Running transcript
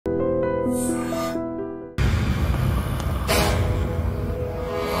అరే,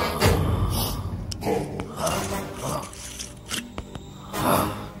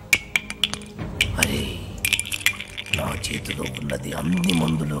 నా చేతిలో ఉన్నది అన్ని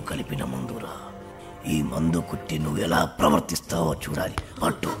మందులో కలిపిన మందురా. ఈ మందు కుట్టి నువ్వు ఎలా ప్రవర్తిస్తావో చూడాలి.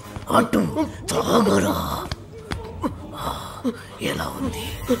 అటు అటు తాగరా. ఎలా ఉంది?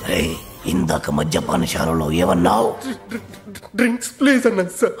 ఇందాక మద్యపానశాలలో ఏమన్నావు? డ్రింక్స్ ప్లీజ్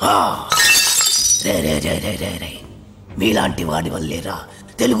అన్నాను సార్. రే మీలాంటి వాడి వల్లేరా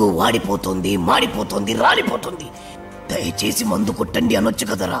తెలుగు వాడిపోతుంది, మాడిపోతుంది, రాలిపోతుంది. దయచేసి మందు కొట్టండి అనొచ్చు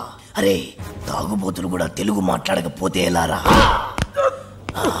కదరా. అరే, తాగుబోతులు కూడా తెలుగు మాట్లాడకపోతే ఎలారా?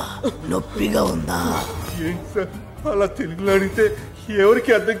 నొప్పిగా ఉందా? ఏంటి సార్ అలా తెలుగులో అడిగితే ఎవరికి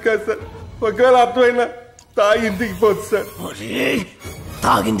అర్థం కాదు సార్. ఒకవేళ అర్థమైనా తాగింది దిగిపోతుంది సార్.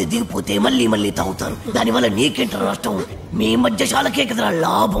 తాగింది దిగిపోతే మళ్ళీ మళ్ళీ తాగుతారు. దానివల్ల నీకేంట నష్టం? మీ మధ్యశాలకే కదరా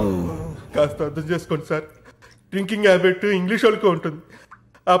లాభం. కాస్త అర్థం చేసుకోండి సార్. డ్రింకింగ్ హ్యాబిట్ ఇంగ్లీష్ వాళ్ళకి ఉంటుంది.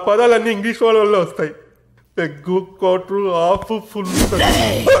 ఆ పదాలన్నీ ఇంగ్లీష్ వాళ్ళ వల్ల వస్తాయి. Peg, quarter, half, full.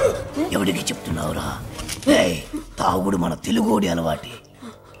 ఎవరికి చెప్తున్నావురా? తాగుడు మన తెలుగోడి అలవాటి.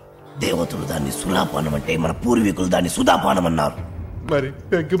 దేవతలు దాన్ని సులాపానం అంటే మన పూర్వీకులు దాన్ని సుధాపానం అన్నారు. మరి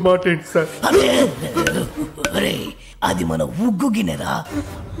పెగ్గు మాట ఏంటి సార్? అరే, అది మన ఉగ్గు గిన్నెరా.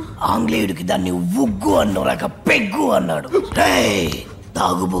 ఆంగ్లేయుడికి దాన్ని ఉగ్గు అన్నోరాక పెగ్గు అన్నాడు.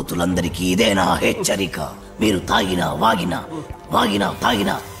 తాగుబోతులందరికీ ఇదేనా హెచ్చరిక? మీరు తాగినా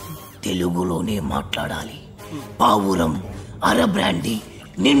తాగినా తెలుగులోనే మాట్లాడాలి. పావురం, అర బ్రాండీ,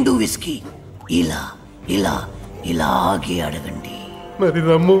 నిండు విస్కీ ఇలా ఇలా ఇలాగే అడగండి. మరి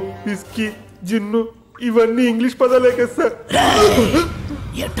రమ్ము, విస్కీ, జిన్ను ఇవన్నీ ఇంగ్లీష్ పదాలే కదా సార్.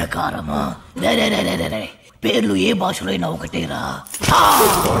 ఎట్టకారమా? పేర్లు ఏ భాషలో అయినా ఒకటేరా.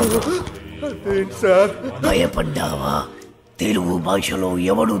 సార్ భయపడ్డావా? తెలుగు భాషలో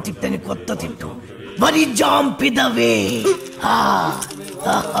ఎవడు తిట్టని కొత్త తిట్టు వరి జాంపిదవే.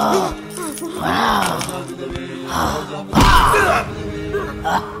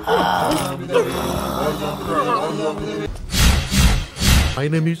 My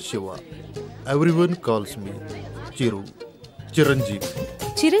name is Shiva. Everyone calls me Chiranjeevi.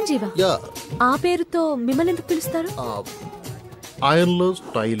 చిరంజీవా? Yeah. ఆ పేరుతో మిమ్మల్ని ఎందుకు పిలుస్తారు? ఆయనలో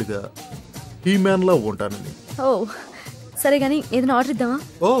స్టైల్ గా ఈ మ్యాన్ లా ఉంటానని. ఓ సరే గానీ ఏదైనా ఆర్డర్ ఇద్దామా?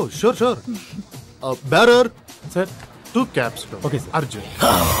 ఓ sure. Bearer sir, 2 caps. Okay sir. Arjun.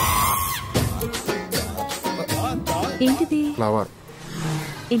 ఏంటిది? ఫ్లవర్.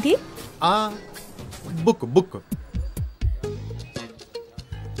 ఏంటి? బుక్.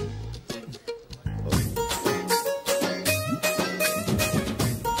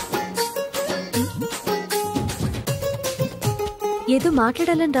 ఏదో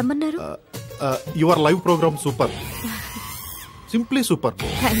మాట్లాడాలని రమ్మన్నారు. Your live programme super, simply super.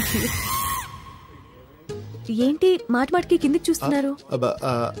 Thank you. ఏంటి మాటికి కిందకి చూస్తున్నారు?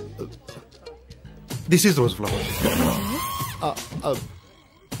 This is rose flower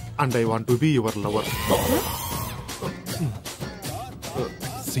and I want to be your lover.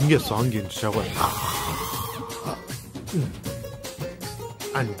 Singh a song in shower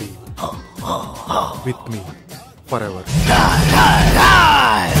and be with me forever.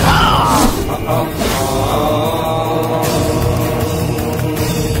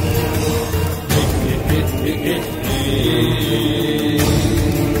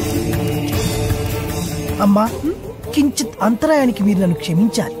 అమ్మా, కించిత్ అంతరాయానికి మీరు నన్ను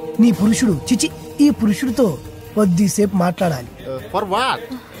క్షమించాలి. నీ పురుషుడు చిచి ఈ పురుషుడితో కొద్దిసేపు మాట్లాడాలి. For what?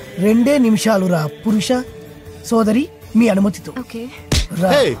 2 నిమిషాలు రా పురుష సోదరి, మీ అనుమతితో. Okay.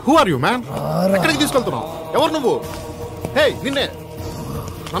 Hey, who are you, man? ఎక్కడికి తీసుకెళ్తున్నావు? ఎవరు నువ్వు? హే, నిన్నే.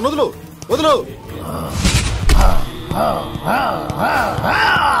 నన్ను వదులు.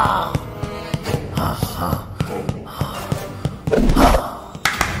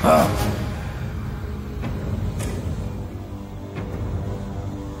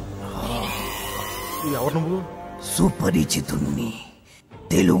 ఎవరు నువ్వు? సుపరిచితుణ్ణి,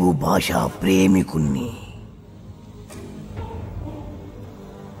 తెలుగు భాషా ప్రేమికుణ్ణి.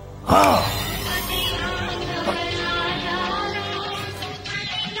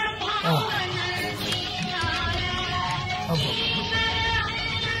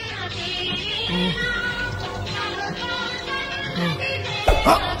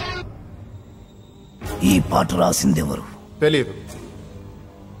 ఈ పాట రాసిందెవరు? తెలియదు.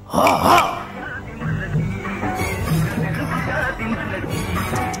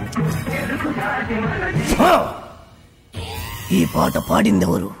 ఈ పాట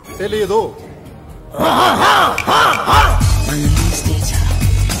పాడిందెవరు? తెలియదు.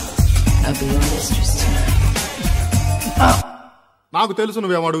 నాకు తెలుసు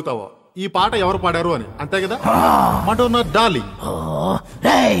నువ్వేం అడుగుతావో. ఈ పాట ఎవరు పాడారు అని, అంతే కదా? Madonna darling.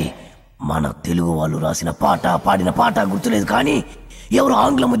 మన తెలుగు వాళ్ళు రాసిన పాట పాడిన పాట గుర్తులేదు, కానీ ఎవరు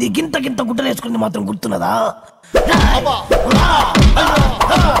ఆంగ్లముది గింత గింత గుట్టలేసుకుని మాత్రం గుర్తున్నదా?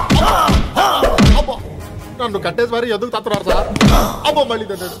 నన్ను కట్టేసి మరి ఎందుకు తత్తున్నారు సార్? అబ్బో మళ్ళీ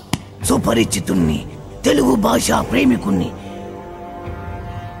తన్నాడు. సుపరిచితుణ్ణి, తెలుగు భాష ప్రేమికుణ్ణి.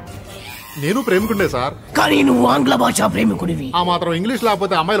 నేను ప్రేమికుండే సార్, కానీ నువ్వు ఆంగ్ల భాష ప్రేమికుడివి. ఆ మాత్రం ఇంగ్లీష్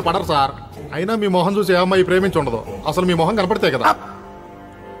లేకపోతే అమ్మాయిలు పడరు సార్. అయినా మీ మొహం చూసి ఏ అమ్మాయి ప్రేమించుండదు. అసలు మీ మొహం కనపడితే కదా.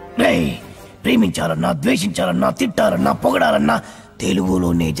 ప్రేమించాలన్నా, ద్వేషించాలన్నా, తిట్టాలన్నా, పొగడాలన్నా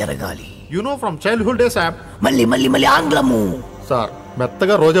తెలుగులోనే జరగాలి. You know from childhood days. మళ్ళీ మళ్ళీ మళ్ళీ ఆంగ్లము సార్.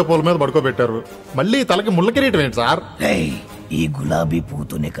 మెత్తగా రోజా పూల మీద పడుకోబెట్టారు, మళ్ళీ తలకి ముళ్ళ కిరీటం ఏంటి సార్? ఈ గులాబీ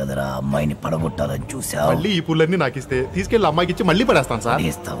పూతోనే కదరా అమ్మాయిని పడగొట్టాలని చూసావు. మళ్ళీ ఈ పూలన్నీ నాకు ఇస్తే తీసుకెళ్లి అమ్మాయికి ఇచ్చి మళ్ళీ పడేస్తాను సార్.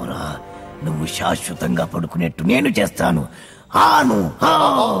 చేస్తావురా? నువ్వు శాశ్వతంగా పడుకునేట్టు నేను చేస్తాను. ఆను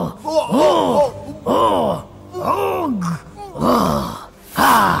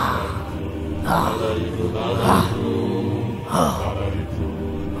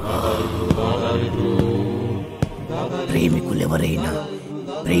ప్రేమికులెవరైనా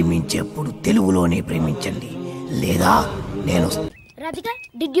ప్రేమించేప్పుడు తెలుగులోనే ప్రేమించండి, లేదా నేను. Radhika,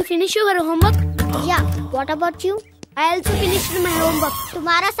 did you finish your homework? Yeah. What about you? I also finished my homework.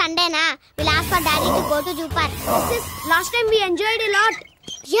 Tomorrow Sunday na, we'll ask for Daddy to go to zoo park. Sis, last time we enjoyed a lot.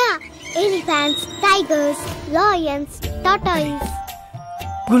 Yeah, elephants, tigers, lions, tortoise.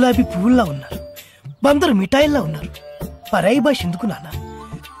 గులాబీ పువ్వుల్లా ఉన్నారు, బందరు మిఠాయిల్లా ఉన్నారు. పరాయి భాష ఎందుకు నాన్న?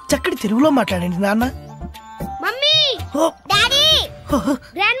 చక్కటి తెలుగులో మాట్లాడండి నాన్న. Mummy, daddy,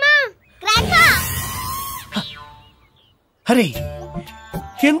 grandma, grandpa. అరే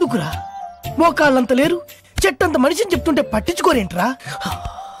ఎందుకురా? మోకాళ్ళంత లేరు, చెట్టంత మనిషిని చెప్తుంటే పట్టించుకోరేంట్రా?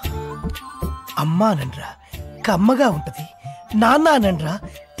 అమ్మా అనండ్రా కమ్మగా ఉంటది, నాన్న అనండ్రా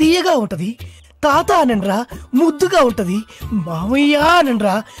తీయగా ఉంటది, తాత అనండ్రా ముద్దుగా ఉంటది, మామయ్య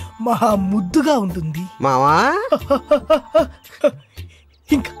అనండ్రా మహా ముద్దుగా ఉంటుంది. మావా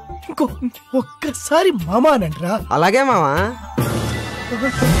ఇంకో ఒక్కసారి మామా అనండ్రా. అలాగే మావా.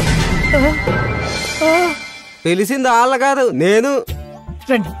 పిలిచింది వాళ్ళ కాదు, నేను.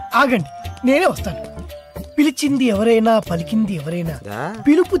 రండి, ఆగండి, నేనే వస్తాను. పిలిచింది ఎవరైనా, పలికింది ఎవరైనా,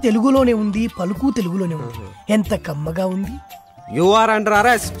 పిలుపు తెలుగులోనే ఉంది, పలుకు తెలుగులోనే ఉంది. ఎంత కమ్మగా ఉంది. You are under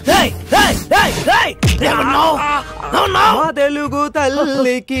arrest. మా తెలుగు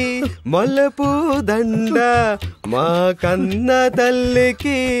తల్లికి మల్లెపూ దండ, మా కన్న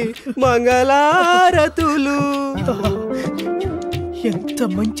తల్లికి మంగళారతులు. ఎంత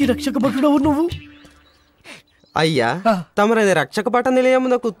మంచి రక్షక భటుడవు నువ్వు. అయ్యా, తమరది రక్షక భట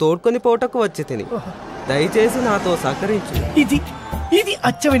నిలయమునకు తోడ్కొని పోటకు వచ్చి తిని, దయచేసి నాతో సహకరించు. ఇది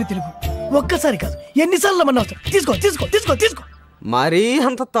అచ్చమైన తెలుగు. ఒక్కసారి కాదు, ఎన్నిసార్లు మన అవసరం. తీసుకో తీసుకో తీసుకో తీసుకో. మరీ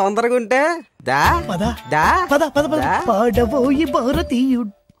అంత తొందరగా ఉంటే దా పద దా పద పద పద. పాడబోయి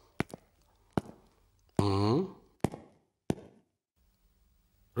భారతీయుడు.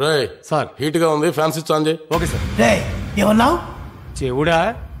 రే సార్, హీట్ గా ఉంది, ఫ్యాన్ స్విచ్ ఆన్ చేయి. Okay sir. రే ఏమన్నావు? చెవుడా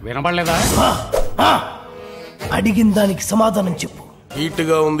వినపడలేదా? అడిగిన దానికి సమాధానం చెప్పు. హీట్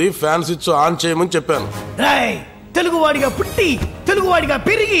గా ఉంది, ఫ్యాన్ స్విచ్ ఆన్ చేయమని చెప్పాను. రేయ్, తెలుగువాడిగా పుట్టి, తెలుగువాడిగా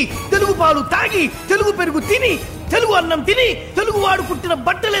పెరిగి, తెలుగు పాలు తాగి, తెలుగు పెరుగు తిని, తెలుగు అన్నం తిని, తెలుగువాడు పుట్టిన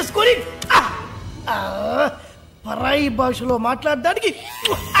బట్టలేసుకొని పరాయి భాషలో మాట్లాడడానికి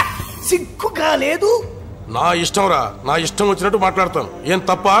సిగ్గుగా లేదు? నా ఇష్టం రా, నా ఇష్టం వచ్చినట్టు మాట్లాడతాను. ఏం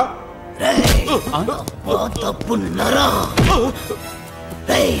తప్ప? తప్పున్నారా?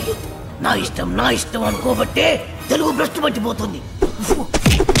 నా ఇష్టం అనుకోబట్టే తెలుగు భ్రష్టు పట్టిపోతుంది.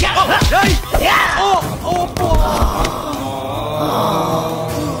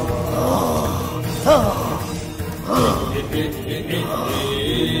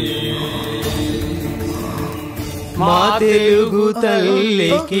 మా తెలుగు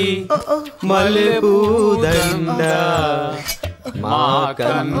తల్లికి మల్లెపూ దండ, మా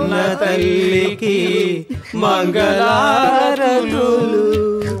కన్న తల్లికి మంగళారతులు,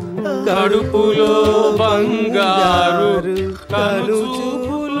 కడుపులో బంగారు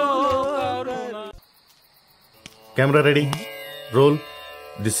కలుచుపులో. Camera ready. Roll.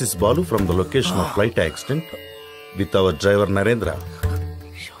 This is Balu from the location of flight accident with our driver Narendra.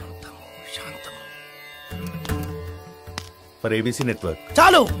 For ABC Network.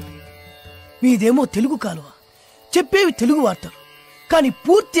 చాలు. మీదేమో తెలుగు కాలువ, చెప్పేవి తెలుగు వార్తలు, కానీ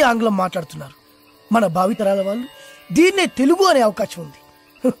పూర్తి ఆంగ్లం మాట్లాడుతున్నారు. మన భావితరాల వాళ్ళు దీన్నే తెలుగు అనే అవకాశం ఉంది.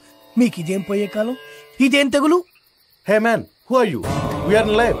 మీకు ఇదేం పోయే కాలం, ఇదేం తెగులు? Hey man, who are you? We are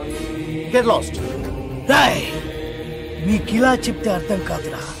in live. Get lost. Roy, మీకిలా చెప్తే అర్థం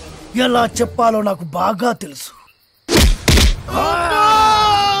కాదురా, ఎలా చెప్పాలో నాకు బాగా తెలుసు.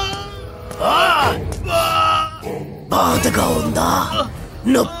 బాధగా ఉందా,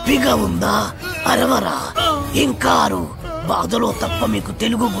 నొప్పిగా ఉందా? అరవరా, ఇంకారు. బాధలో తప్ప మీకు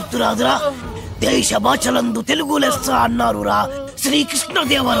తెలుగు గుర్తురాదురా? దేశ భాషలందు తెలుగు లెస్స అన్నారురా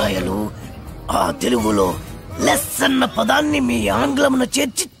శ్రీకృష్ణదేవరాయలు. ఆ తెలుగులో లెస్ అన్న పదాన్ని మీ ఆంగ్లమున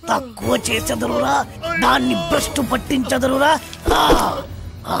చేర్చి తక్కువ చేసెదరురా, దాన్ని భ్రష్టు పట్టించదరురా.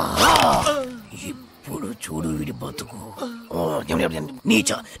 ఇప్పుడు చూడు వీడి బతుకు.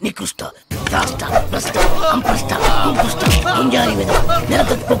 నీచ, నికృష్ట, రాష్ట్ర, భ్రష్ట, అంపృష్ట, కుంకృష్ట, గుంజారి మీద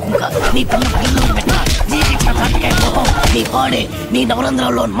నెలతొక్కుకుంక నీ పిల్ల పిల్లలు పెట్ట, నీ పాడే, నీ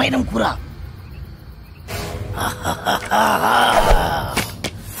నవరంధ్రాల్లో మైనం కూర.